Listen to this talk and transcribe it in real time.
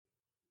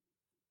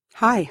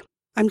Hi,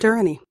 I'm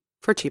Durrani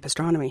for Cheap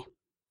Astronomy,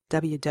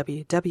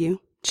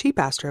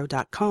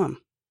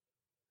 www.cheapastro.com.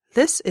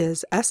 This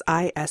is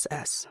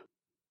SISS,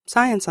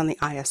 Science on the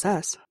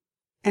ISS,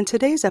 and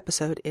today's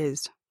episode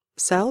is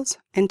Cells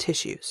and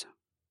Tissues.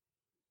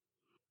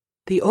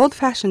 The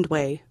old-fashioned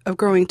way of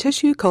growing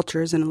tissue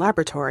cultures in a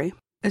laboratory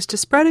is to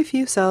spread a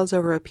few cells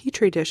over a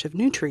petri dish of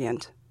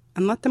nutrient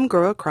and let them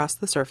grow across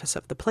the surface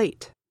of the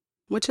plate,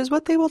 which is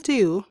what they will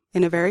do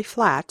in a very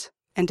flat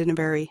and in a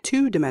very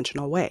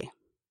two-dimensional way.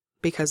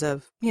 Because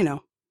of,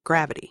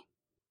 gravity.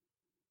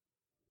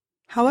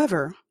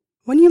 However,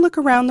 when you look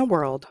around the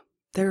world,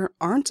 there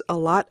aren't a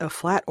lot of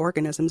flat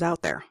organisms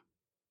out there.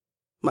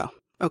 Well,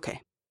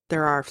 okay,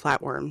 there are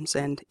flatworms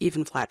and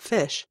even flat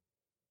fish,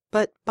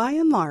 but by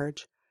and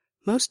large,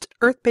 most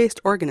Earth-based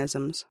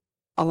organisms,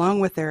 along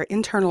with their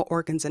internal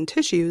organs and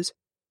tissues,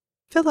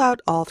 fill out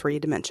all three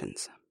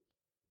dimensions.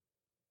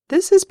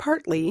 This is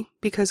partly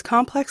because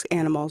complex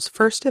animals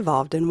first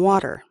evolved in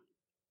water,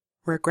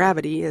 where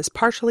gravity is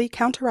partially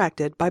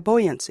counteracted by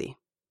buoyancy.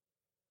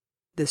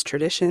 This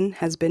tradition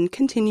has been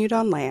continued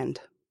on land,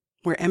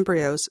 where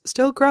embryos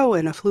still grow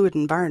in a fluid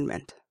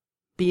environment,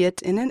 be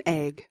it in an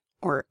egg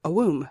or a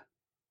womb.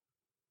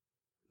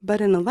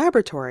 But in a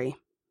laboratory,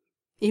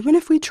 even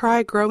if we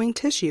try growing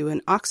tissue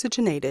in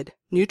oxygenated,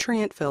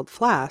 nutrient-filled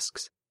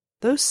flasks,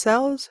 those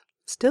cells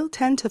still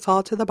tend to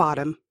fall to the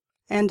bottom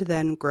and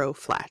then grow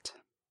flat.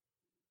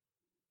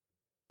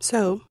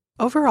 So,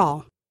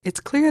 overall, it's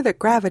clear that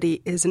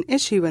gravity is an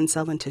issue in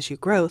cell and tissue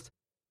growth,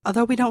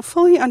 although we don't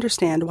fully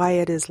understand why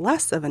it is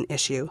less of an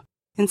issue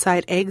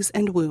inside eggs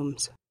and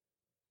wombs.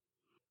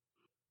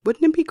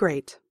 Wouldn't it be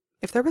great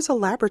if there was a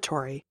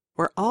laboratory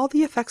where all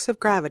the effects of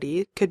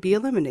gravity could be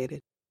eliminated,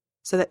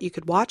 so that you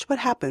could watch what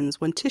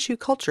happens when tissue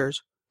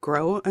cultures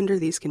grow under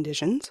these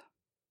conditions?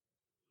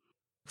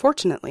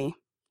 Fortunately,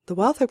 the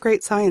wealth of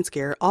great science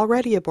gear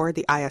already aboard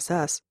the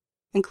ISS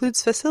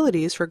includes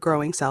facilities for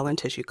growing cell and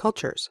tissue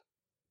cultures.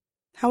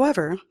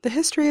 However, the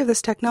history of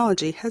this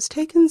technology has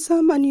taken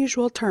some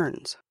unusual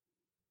turns.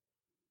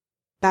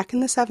 Back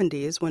in the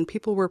 70s, when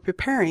people were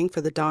preparing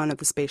for the dawn of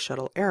the space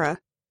shuttle era,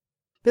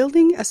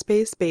 building a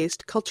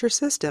space-based culture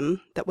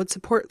system that would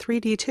support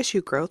 3D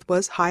tissue growth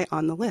was high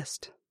on the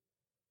list.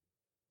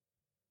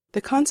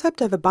 The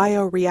concept of a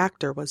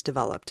bioreactor was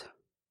developed,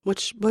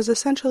 which was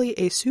essentially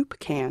a soup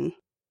can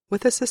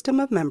with a system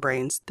of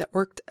membranes that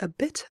worked a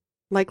bit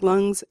like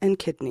lungs and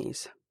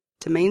kidneys,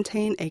 to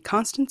maintain a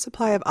constant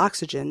supply of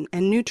oxygen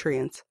and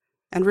nutrients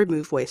and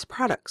remove waste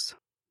products,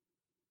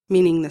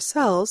 meaning the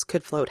cells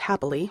could float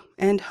happily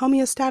and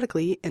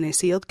homeostatically in a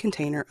sealed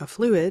container of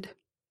fluid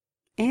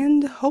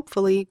and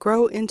hopefully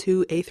grow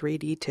into a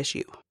 3D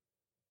tissue.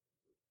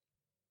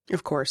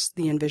 Of course,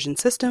 the envisioned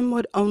system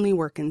would only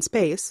work in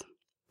space,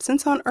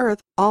 since on Earth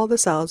all the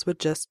cells would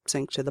just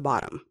sink to the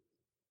bottom.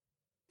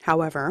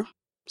 However,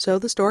 so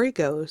the story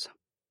goes,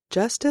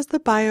 just as the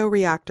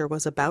bioreactor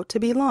was about to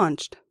be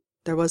launched,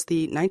 there was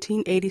the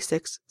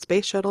 1986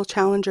 Space Shuttle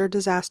Challenger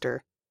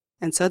disaster,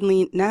 and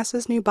suddenly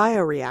NASA's new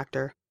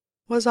bioreactor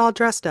was all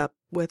dressed up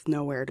with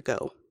nowhere to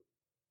go.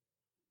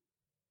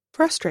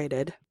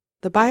 Frustrated,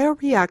 the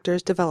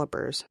bioreactor's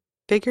developers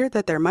figured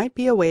that there might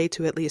be a way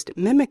to at least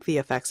mimic the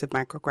effects of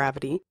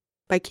microgravity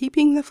by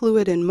keeping the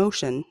fluid in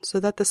motion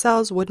so that the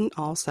cells wouldn't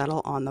all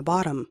settle on the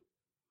bottom.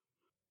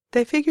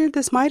 They figured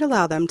this might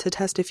allow them to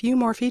test a few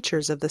more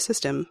features of the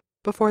system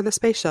before the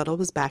space shuttle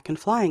was back and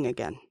flying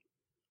again.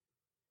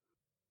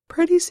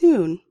 Pretty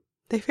soon,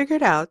 they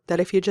figured out that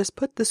if you just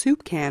put the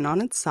soup can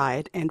on its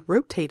side and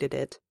rotated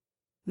it,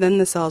 then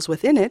the cells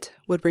within it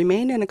would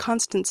remain in a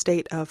constant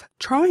state of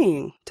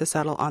trying to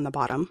settle on the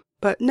bottom,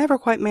 but never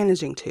quite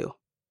managing to,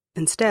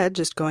 instead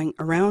just going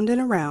around and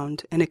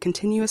around in a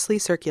continuously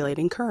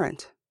circulating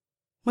current,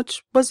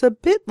 which was a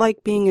bit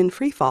like being in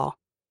freefall,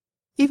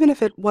 even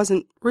if it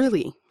wasn't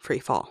really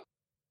freefall.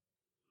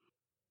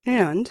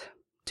 And,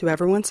 to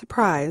everyone's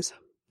surprise,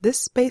 this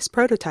space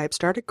prototype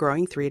started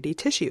growing 3D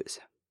tissues.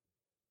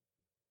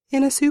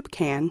 In a soup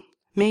can,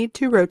 made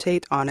to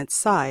rotate on its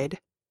side,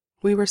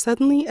 we were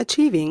suddenly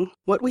achieving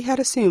what we had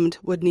assumed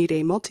would need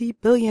a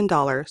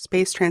multi-billion-dollar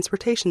space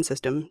transportation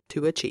system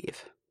to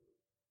achieve.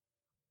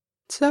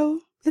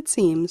 So, it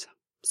seems,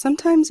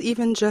 sometimes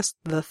even just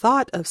the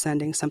thought of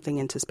sending something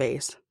into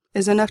space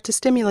is enough to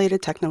stimulate a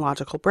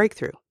technological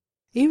breakthrough,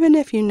 even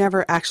if you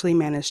never actually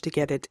manage to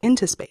get it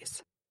into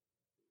space.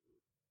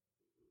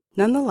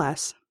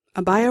 Nonetheless,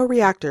 a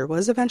bioreactor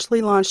was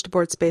eventually launched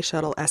aboard Space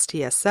Shuttle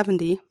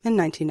STS-70 in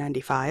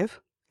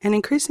 1995, and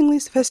increasingly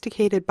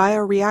sophisticated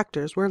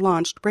bioreactors were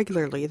launched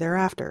regularly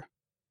thereafter.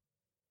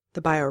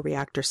 The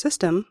bioreactor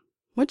system,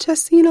 which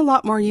has seen a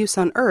lot more use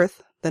on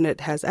Earth than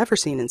it has ever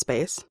seen in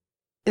space,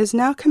 is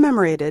now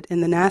commemorated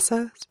in the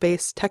NASA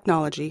Space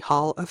Technology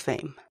Hall of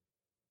Fame.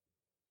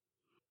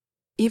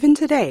 Even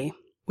today,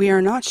 we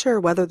are not sure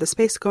whether the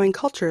space-going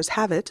cultures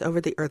have it over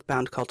the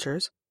Earthbound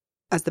cultures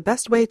as the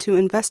best way to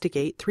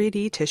investigate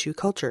 3D tissue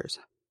cultures.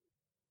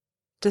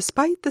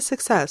 Despite the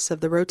success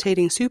of the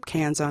rotating soup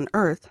cans on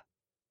Earth,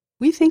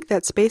 we think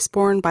that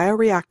space-borne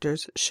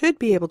bioreactors should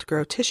be able to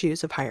grow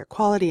tissues of higher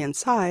quality and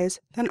size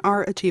than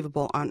are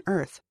achievable on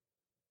Earth,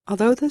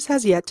 although this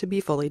has yet to be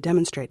fully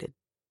demonstrated.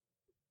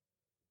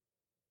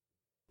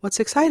 What's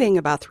exciting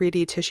about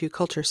 3D tissue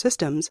culture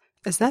systems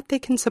is that they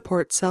can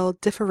support cell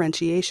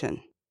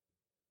differentiation.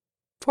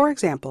 For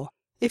example,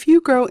 if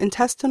you grow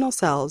intestinal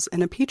cells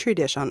in a petri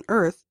dish on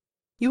Earth,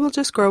 you will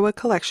just grow a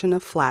collection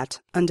of flat,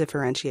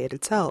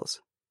 undifferentiated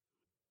cells.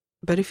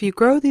 But if you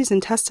grow these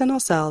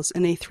intestinal cells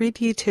in a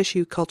 3D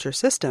tissue culture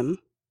system,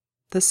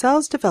 the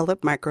cells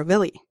develop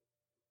microvilli,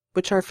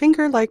 which are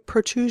finger-like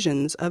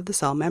protrusions of the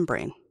cell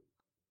membrane.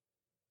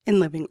 In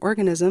living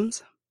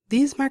organisms,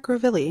 these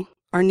microvilli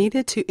are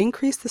needed to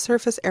increase the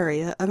surface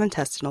area of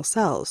intestinal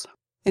cells,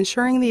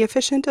 ensuring the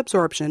efficient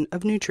absorption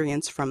of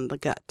nutrients from the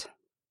gut.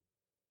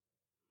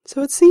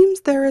 So it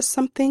seems there is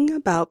something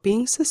about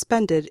being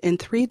suspended in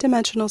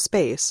three-dimensional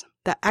space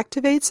that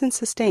activates and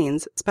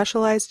sustains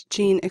specialized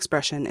gene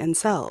expression in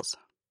cells.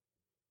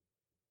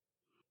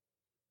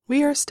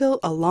 We are still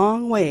a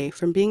long way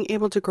from being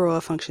able to grow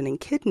a functioning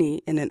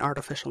kidney in an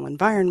artificial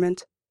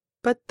environment,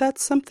 but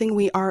that's something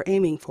we are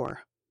aiming for.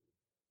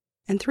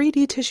 And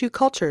 3D tissue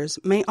cultures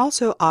may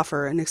also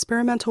offer an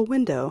experimental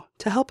window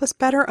to help us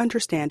better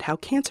understand how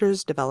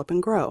cancers develop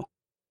and grow,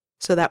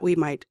 so that we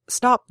might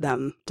stop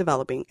them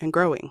developing and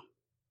growing.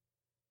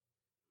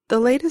 The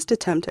latest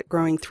attempt at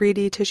growing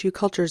 3D tissue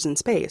cultures in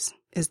space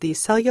is the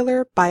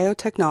Cellular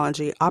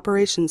Biotechnology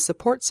Operations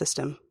Support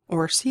System,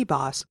 or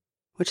CBOSS,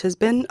 which has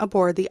been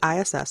aboard the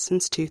ISS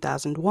since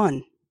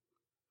 2001.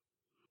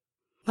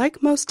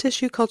 Like most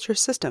tissue culture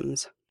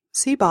systems,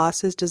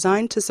 CBOSS is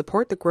designed to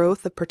support the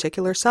growth of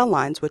particular cell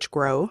lines which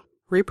grow,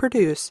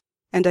 reproduce,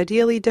 and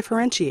ideally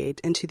differentiate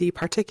into the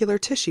particular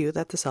tissue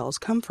that the cells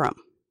come from.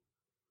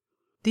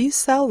 These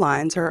cell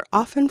lines are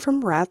often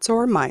from rats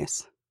or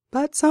mice,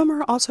 but some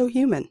are also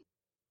human.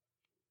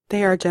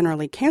 They are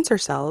generally cancer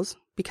cells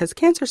because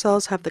cancer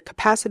cells have the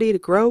capacity to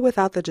grow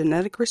without the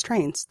genetic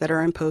restraints that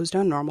are imposed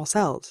on normal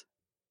cells.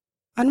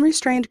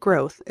 Unrestrained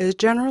growth is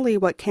generally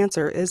what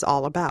cancer is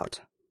all about,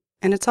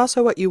 and it's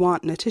also what you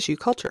want in a tissue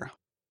culture.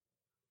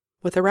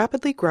 With a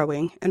rapidly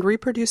growing and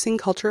reproducing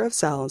culture of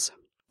cells,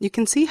 you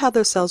can see how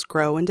those cells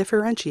grow and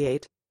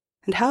differentiate,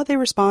 and how they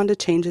respond to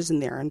changes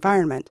in their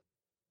environment,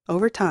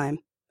 over time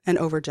and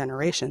over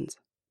generations.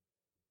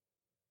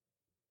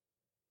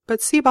 But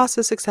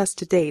CBOSS's success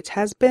to date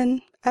has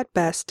been, at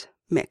best,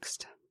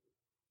 mixed.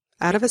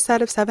 Out of a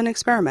set of 7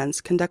 experiments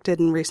conducted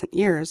in recent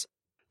years,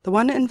 the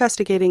one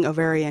investigating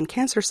ovarian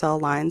cancer cell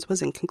lines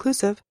was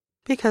inconclusive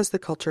because the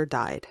culture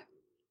died.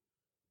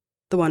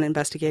 The one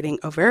investigating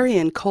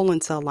ovarian colon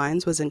cell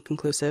lines was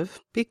inconclusive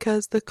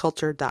because the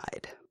culture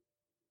died.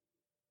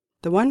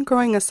 The one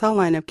growing a cell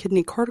line of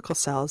kidney cortical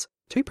cells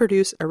to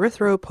produce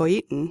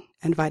erythropoietin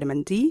and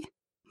vitamin D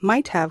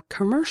might have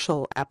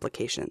commercial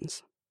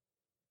applications.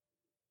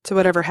 So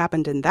whatever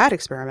happened in that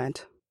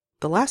experiment,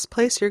 the last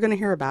place you're going to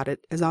hear about it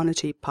is on a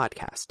cheap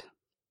podcast.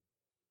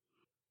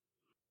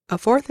 A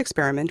fourth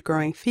experiment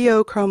growing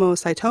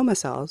pheochromocytoma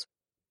cells,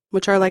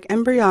 which are like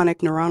embryonic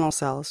neuronal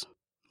cells,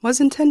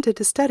 was intended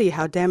to study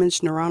how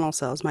damaged neuronal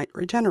cells might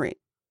regenerate.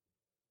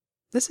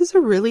 This is a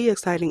really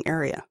exciting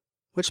area,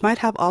 which might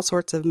have all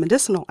sorts of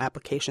medicinal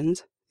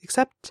applications,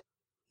 except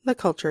the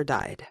culture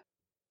died.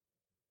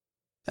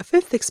 A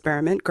fifth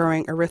experiment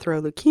growing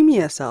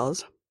erythroleukemia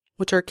cells,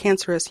 which are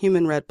cancerous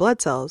human red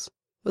blood cells,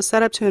 was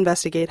set up to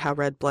investigate how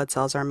red blood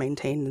cells are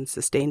maintained and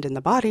sustained in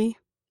the body,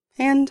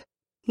 and,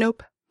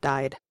 nope,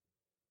 died.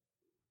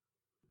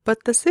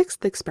 But the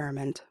sixth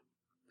experiment,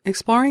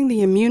 exploring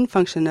the immune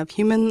function of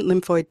human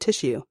lymphoid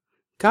tissue,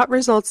 got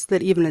results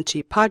that even a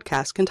cheap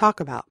podcast can talk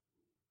about.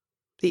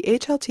 The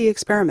HLT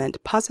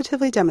experiment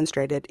positively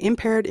demonstrated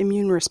impaired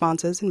immune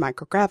responses in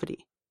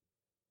microgravity.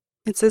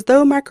 It's as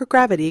though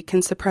microgravity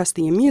can suppress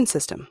the immune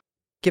system,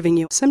 giving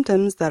you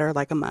symptoms that are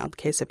like a mild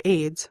case of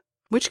AIDS,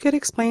 which could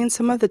explain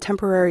some of the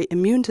temporary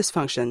immune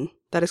dysfunction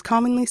that is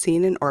commonly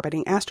seen in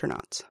orbiting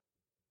astronauts.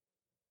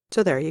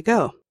 So there you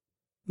go.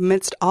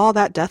 Amidst all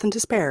that death and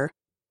despair,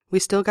 we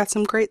still got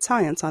some great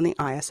science on the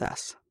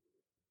ISS.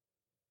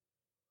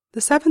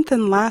 The seventh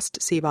and last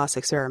CBOSS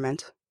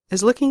experiment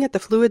is looking at the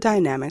fluid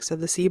dynamics of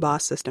the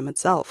CBOSS system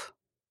itself.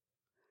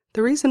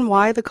 The reason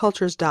why the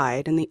cultures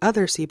died in the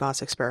other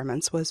CBOSS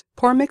experiments was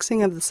poor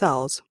mixing of the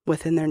cells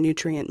within their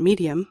nutrient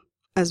medium,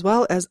 as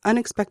well as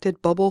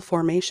unexpected bubble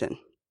formation,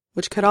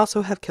 which could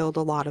also have killed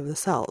a lot of the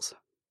cells.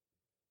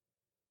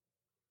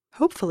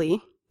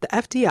 Hopefully, the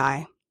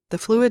FDI, the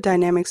Fluid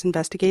Dynamics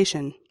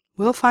Investigation,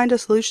 will find a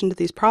solution to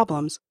these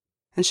problems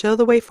and show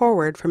the way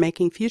forward for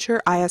making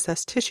future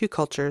ISS tissue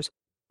cultures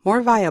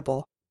more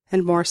viable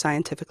and more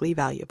scientifically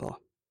valuable.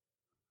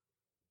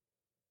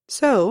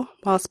 So,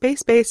 while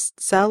space-based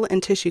cell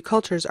and tissue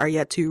cultures are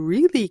yet to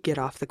really get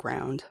off the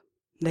ground,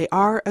 they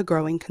are a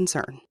growing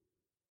concern.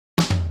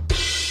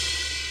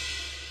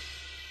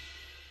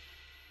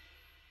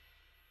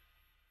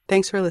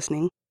 Thanks for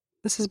listening.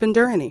 This has been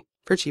Durrani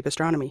for Cheap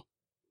Astronomy.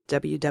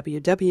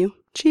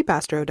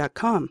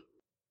 www.cheapastro.com.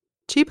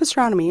 Cheap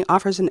Astronomy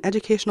offers an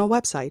educational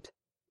website,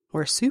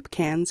 where soup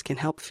cans can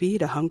help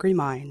feed a hungry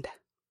mind.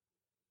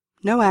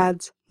 No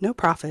ads, no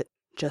profit,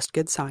 just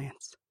good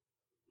science.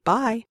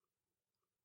 Bye!